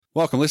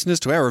Welcome, listeners,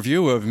 to our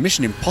review of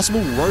Mission Impossible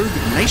Rogue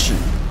Nation.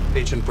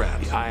 Agent Brad,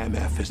 the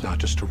IMF is not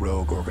just a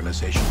rogue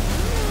organization.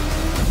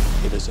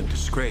 It is a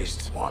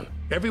disgraced one.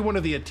 Every one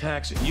of the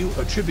attacks that you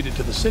attributed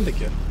to the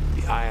Syndicate,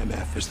 the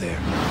IMF is there.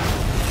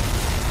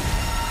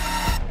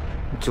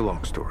 It's a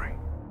long story.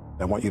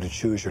 I want you to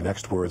choose your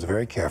next words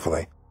very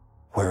carefully.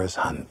 Where is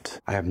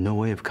Hunt? I have no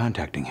way of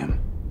contacting him.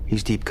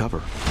 He's deep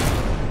cover.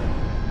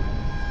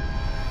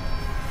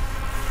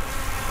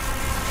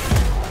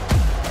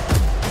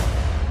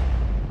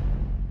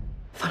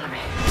 Follow me.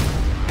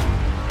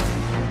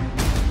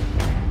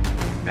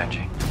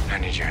 Benji, I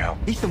need your help.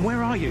 Ethan,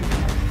 where are you?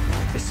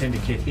 The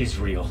Syndicate is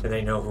real, and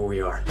they know who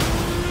we are.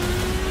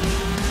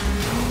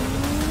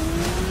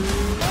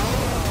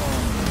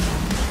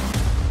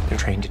 They're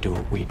trained to do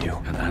what we do.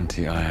 An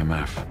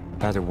anti-IMF.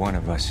 Neither one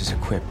of us is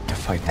equipped to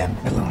fight them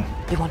alone.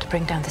 You want to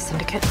bring down the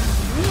Syndicate?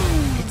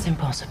 It's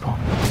impossible.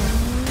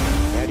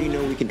 How do you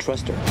know we can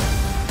trust her?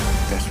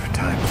 Desperate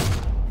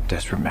times.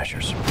 Desperate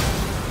measures.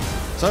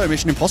 So,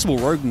 Mission Impossible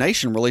Rogue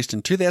Nation released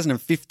in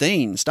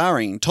 2015,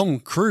 starring Tom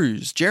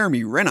Cruise,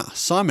 Jeremy Renner,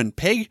 Simon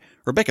Pegg,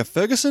 Rebecca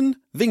Ferguson,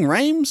 Ving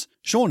Rhames,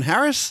 Sean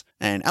Harris,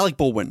 and Alec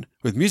Baldwin,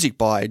 with music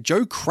by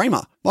Joe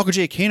Kramer. Michael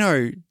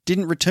Giacchino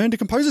didn't return to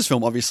compose this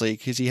film, obviously,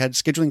 because he had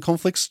scheduling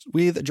conflicts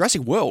with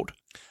Jurassic World.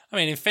 I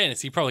mean, in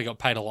fairness, he probably got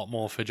paid a lot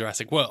more for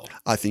Jurassic World.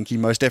 I think he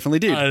most definitely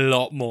did. A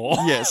lot more.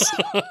 Yes.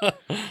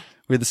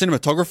 With the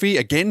cinematography,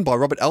 again, by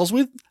Robert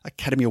Elswit,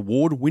 Academy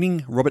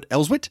Award-winning Robert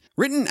Elswit,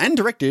 written and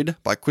directed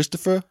by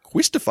Christopher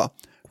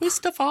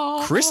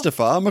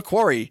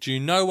McQuarrie. Do you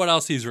know what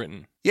else he's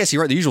written? Yes, he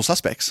wrote The Usual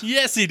Suspects.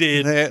 Yes, he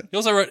did. Yeah. He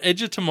also wrote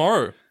Edge of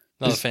Tomorrow.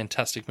 Another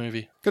fantastic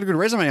movie. Got a good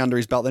resume under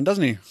his belt then,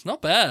 doesn't he? It's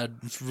not bad.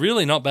 It's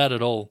really not bad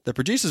at all. The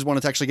producers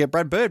wanted to actually get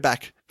Brad Bird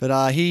back,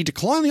 but he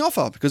declined the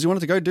offer because he wanted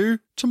to go do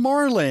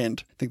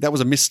Tomorrowland. I think that was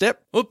a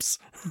misstep. Oops.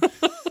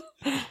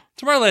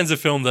 Tomorrowland's a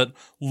film that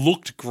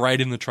looked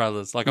great in the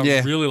trailers. Like,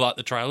 I really liked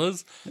the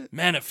trailers.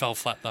 Man, it fell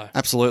flat, though.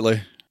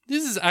 Absolutely.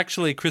 This is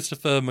actually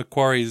Christopher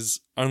McQuarrie's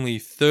only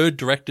third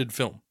directed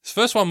film. His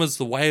first one was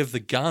The Way of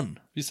the Gun.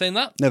 Have you seen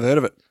that? Never heard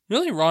of it.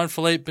 Really? Ryan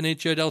Philippe,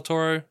 Benicio del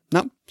Toro?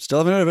 Nope, still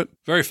haven't heard of it.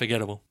 Very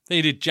forgettable. Then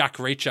he did Jack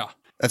Reacher.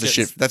 That's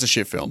a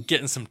shit film.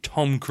 Getting some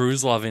Tom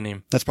Cruise love in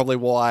him. That's probably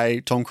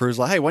why Tom Cruise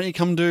like, hey, why don't you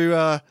come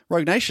to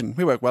Rogue Nation?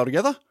 We work well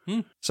together.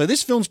 So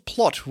this film's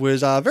plot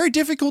was very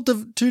difficult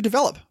to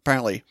develop,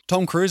 apparently.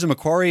 Tom Cruise and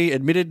McQuarrie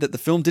admitted that the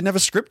film didn't have a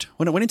script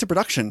when it went into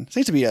production.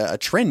 Seems to be a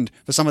trend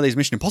for some of these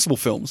Mission Impossible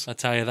films. I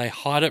tell you, they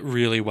hide it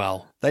really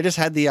well. They just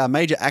had the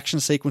major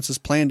action sequences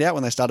planned out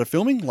when they started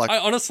filming. I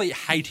honestly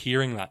hate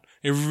hearing that.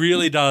 It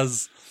really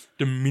does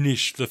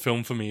diminish the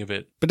film for me a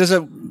bit. But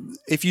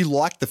if you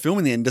like the film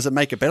in the end, does it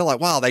make it better? Like,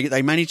 wow,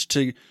 they managed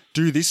to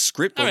do this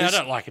script. I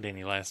don't like it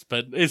any less,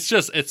 but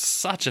it's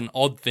such an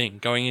odd thing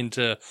going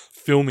into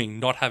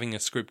filming not having a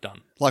script done.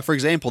 Like, for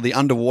example, the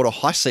underwater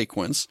heist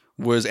sequence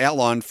was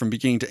outlined from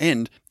beginning to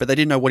end, but they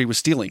didn't know what he was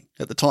stealing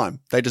at the time.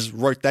 They just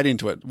wrote that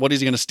into it. What is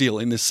he going to steal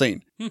in this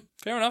scene?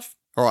 Fair enough.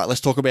 All right,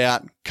 let's talk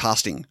about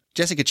casting.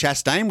 Jessica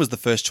Chastain was the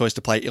first choice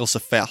to play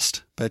Ilsa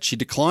Faust, but she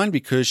declined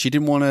because she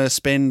didn't want to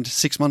spend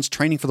 6 months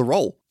training for the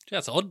role.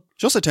 That's odd.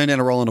 She also turned down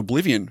a role in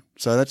Oblivion,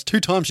 so that's 2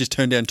 times she's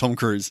turned down Tom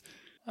Cruise.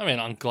 I mean,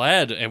 I'm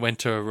glad it went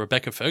to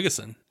Rebecca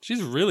Ferguson.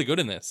 She's really good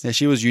in this. Yeah,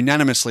 she was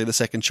unanimously the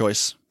second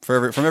choice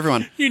from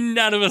everyone.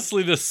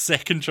 Unanimously the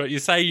second choice. You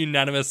say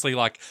unanimously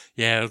like,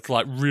 yeah, it's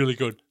like really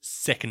good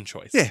second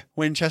choice. Yeah,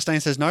 when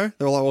Chastain says no,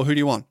 they're all like, well, who do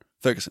you want?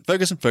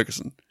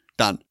 Ferguson.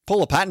 Done.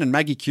 Paula Patton and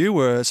Maggie Q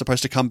were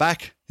supposed to come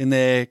back in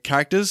their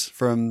characters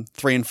from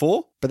 3 and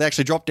 4, but they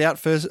actually dropped out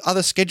for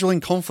other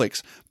scheduling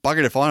conflicts.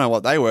 Buggered if I know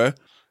what they were.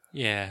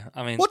 Yeah,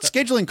 I mean... What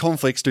scheduling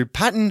conflicts do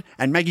Patton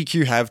and Maggie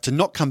Q have to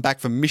not come back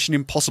from Mission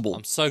Impossible?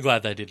 I'm so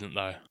glad they didn't,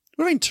 though. It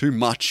would have been too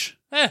much.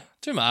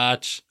 Too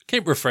much.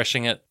 Keep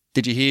refreshing it.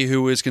 Did you hear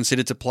who was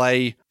considered to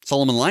play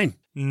Solomon Lane?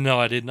 No,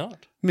 I did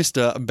not.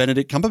 Mr.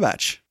 Benedict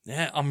Cumberbatch.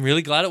 Yeah, I'm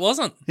really glad it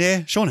wasn't.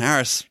 Yeah, Sean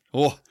Harris.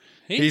 Oh,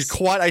 he's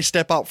quite a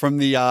step up from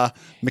the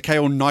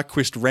Mikhail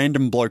Nyquist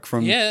random bloke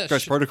from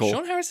Ghost Protocol.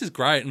 Sean Harris is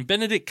great, and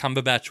Benedict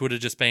Cumberbatch would have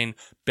just been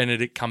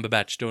Benedict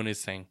Cumberbatch doing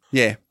his thing.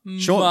 Yeah.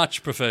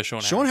 Much prefer Sean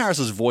Harris. Sean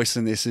Harris's voice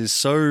in this is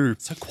so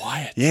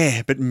quiet.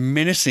 Yeah, but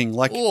menacing.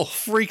 Like,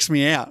 freaks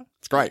me out.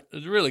 It's great.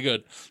 It's really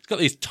good. He's got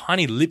these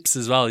tiny lips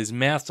as well. His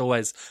mouth's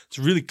it's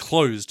really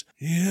closed.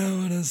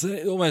 Yeah, what I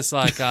say? Almost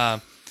like,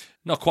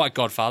 not quite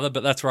Godfather,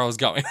 but that's where I was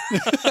going.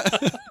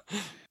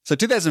 So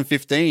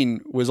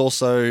 2015 was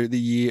also the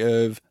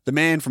year of The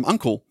Man from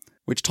U.N.C.L.E.,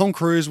 which Tom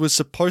Cruise was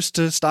supposed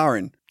to star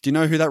in. Do you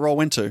know who that role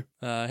went to?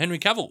 Henry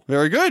Cavill.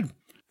 Very good.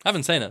 I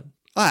haven't seen it.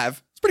 I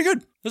have. It's pretty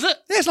good. Is it?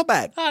 Yeah, it's not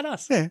bad. Ah,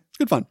 nice. Yeah, it's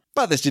good fun.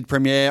 But this did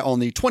premiere on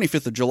the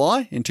 25th of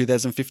July in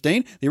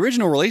 2015. The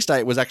original release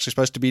date was actually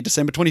supposed to be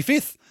December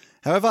 25th.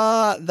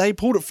 However, they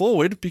pulled it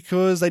forward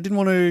because they didn't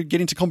want to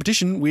get into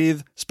competition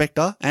with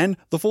Spectre and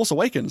The Force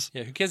Awakens.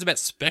 Yeah, who cares about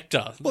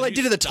Spectre? Well, they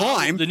did at the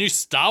time. The new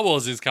Star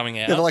Wars is coming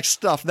out. Yeah, they're like,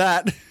 stuff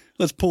that.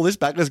 Let's pull this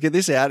back. Let's get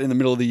this out in the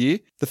middle of the year.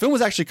 The film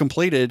was actually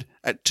completed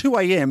at 2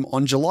 a.m.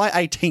 on July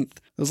 18th.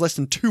 It was less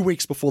than 2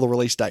 weeks before the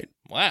release date.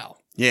 Wow.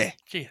 Yeah.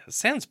 Gee, it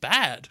sounds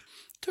bad.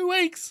 2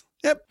 weeks.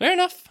 Yep. Fair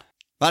enough.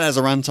 But has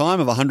a runtime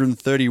of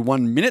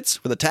 131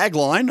 minutes with a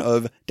tagline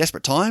of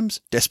Desperate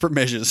Times, Desperate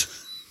Measures.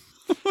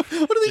 What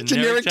are these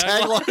generic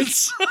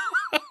taglines?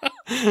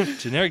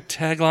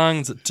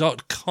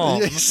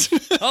 Generictaglines.com. Yes.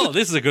 Oh,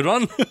 this is a good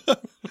one.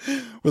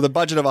 With a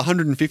budget of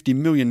 $150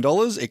 million,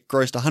 it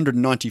grossed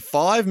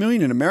 $195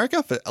 million in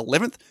America for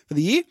 11th for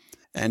the year,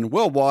 and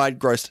worldwide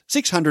grossed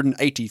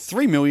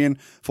 $683 million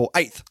for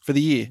 8th for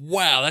the year.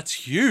 Wow, that's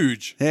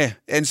huge. Yeah,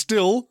 and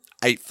still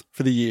 8th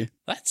for the year.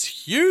 That's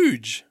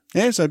huge.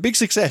 Yeah, so big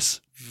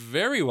success.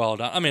 Very well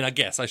done. I mean, I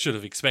guess I should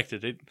have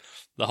expected it.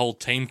 The whole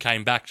team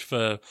came back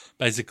for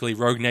basically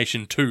Rogue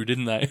Nation 2,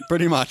 didn't they?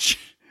 Pretty much.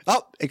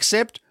 Oh,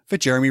 except for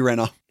Jeremy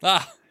Renner.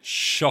 Ah,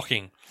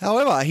 shocking.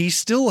 However, he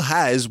still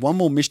has one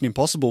more Mission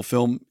Impossible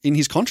film in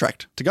his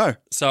contract to go.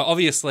 So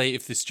obviously,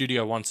 if the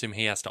studio wants him,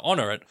 he has to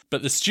honour it.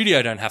 But the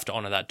studio don't have to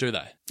honour that, do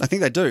they? I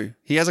think they do.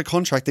 He has a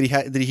contract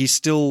that he's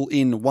still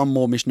in one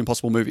more Mission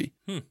Impossible movie.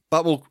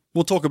 But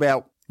we'll talk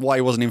about why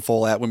he wasn't in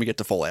Fallout when we get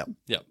to Fallout.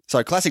 Yep.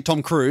 So classic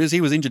Tom Cruise,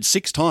 he was injured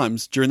 6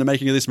 times during the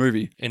making of this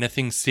movie.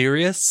 Anything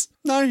serious?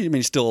 No, I mean,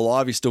 he's still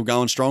alive. He's still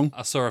going strong.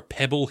 I saw a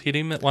pebble hit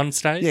him at one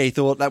stage. Yeah, he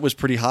thought that was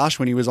pretty harsh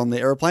when he was on the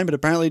aeroplane, but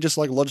apparently it just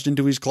like lodged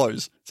into his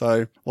clothes.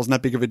 So wasn't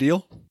that big of a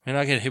deal. And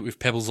I get hit with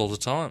pebbles all the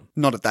time.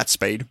 Not at that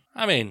speed.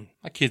 I mean,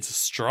 my kids are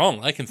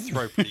strong. They can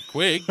throw pretty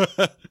quick.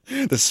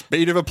 The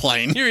speed of a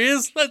plane. Here he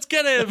is. Let's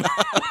get him.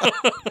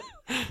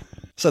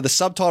 So the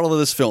subtitle of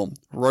this film,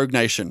 Rogue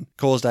Nation,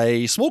 caused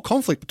a small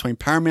conflict between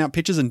Paramount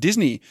Pictures and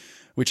Disney,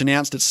 which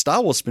announced its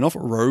Star Wars spin-off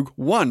Rogue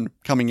One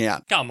coming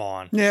out. Come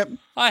on. Yep.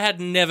 I had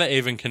never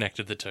even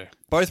connected the two.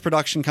 Both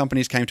production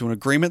companies came to an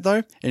agreement,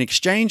 though. In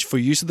exchange for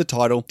use of the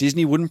title,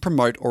 Disney wouldn't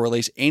promote or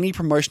release any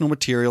promotional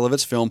material of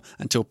its film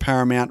until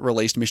Paramount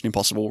released Mission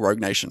Impossible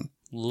Rogue Nation.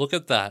 Look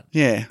at that.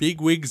 Yeah.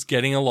 Big wigs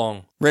getting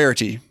along.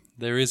 Rarity.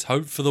 There is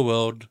hope for the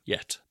world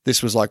yet.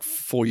 This was like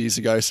 4 years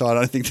ago, so I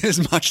don't think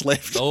there's much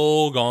left.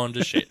 All gone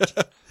to shit.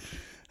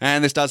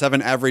 And this does have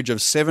an average of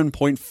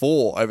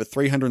 7.4 over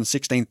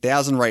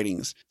 316,000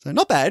 ratings. So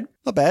not bad,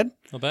 not bad.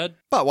 Not bad.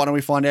 But why don't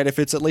we find out if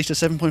it's at least a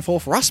 7.4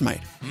 for us,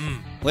 mate?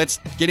 Let's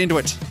get into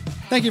it.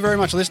 Thank you very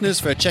much, listeners,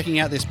 for checking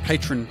out this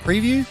patron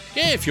preview.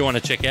 Yeah, if you want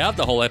to check out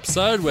the whole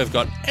episode, we've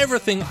got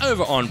everything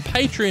over on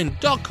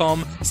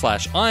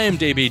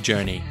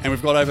patreon.com/IMDbJourney. And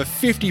we've got over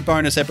 50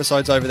 bonus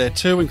episodes over there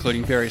too,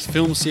 including various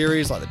film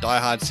series like the Die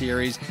Hard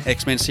series,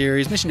 X-Men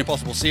series, Mission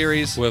Impossible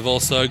series. We've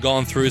also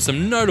gone through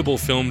some notable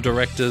film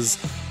directors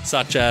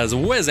such as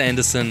Wes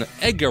Anderson,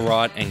 Edgar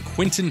Wright, and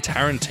Quentin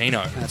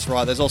Tarantino. That's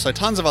right, there's also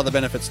tons of other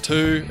benefits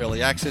too,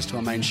 early access to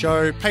our main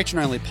show,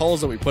 patron-only polls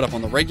that we put up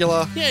on the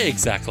regular. Yeah,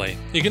 exactly.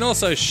 You can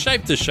also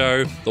shape the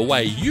show the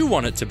way you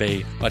want it to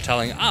be by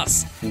telling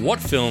us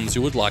what films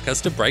you would like us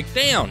to break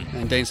down.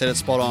 And Dean said it's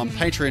spot on,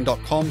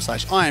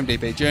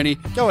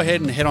 patreon.com/IMDbJourney. Go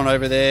ahead and head on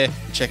over there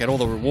and check out all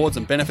the rewards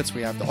and benefits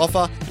we have to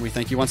offer. And we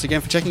thank you once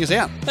again for checking us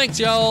out. Thanks,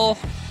 y'all.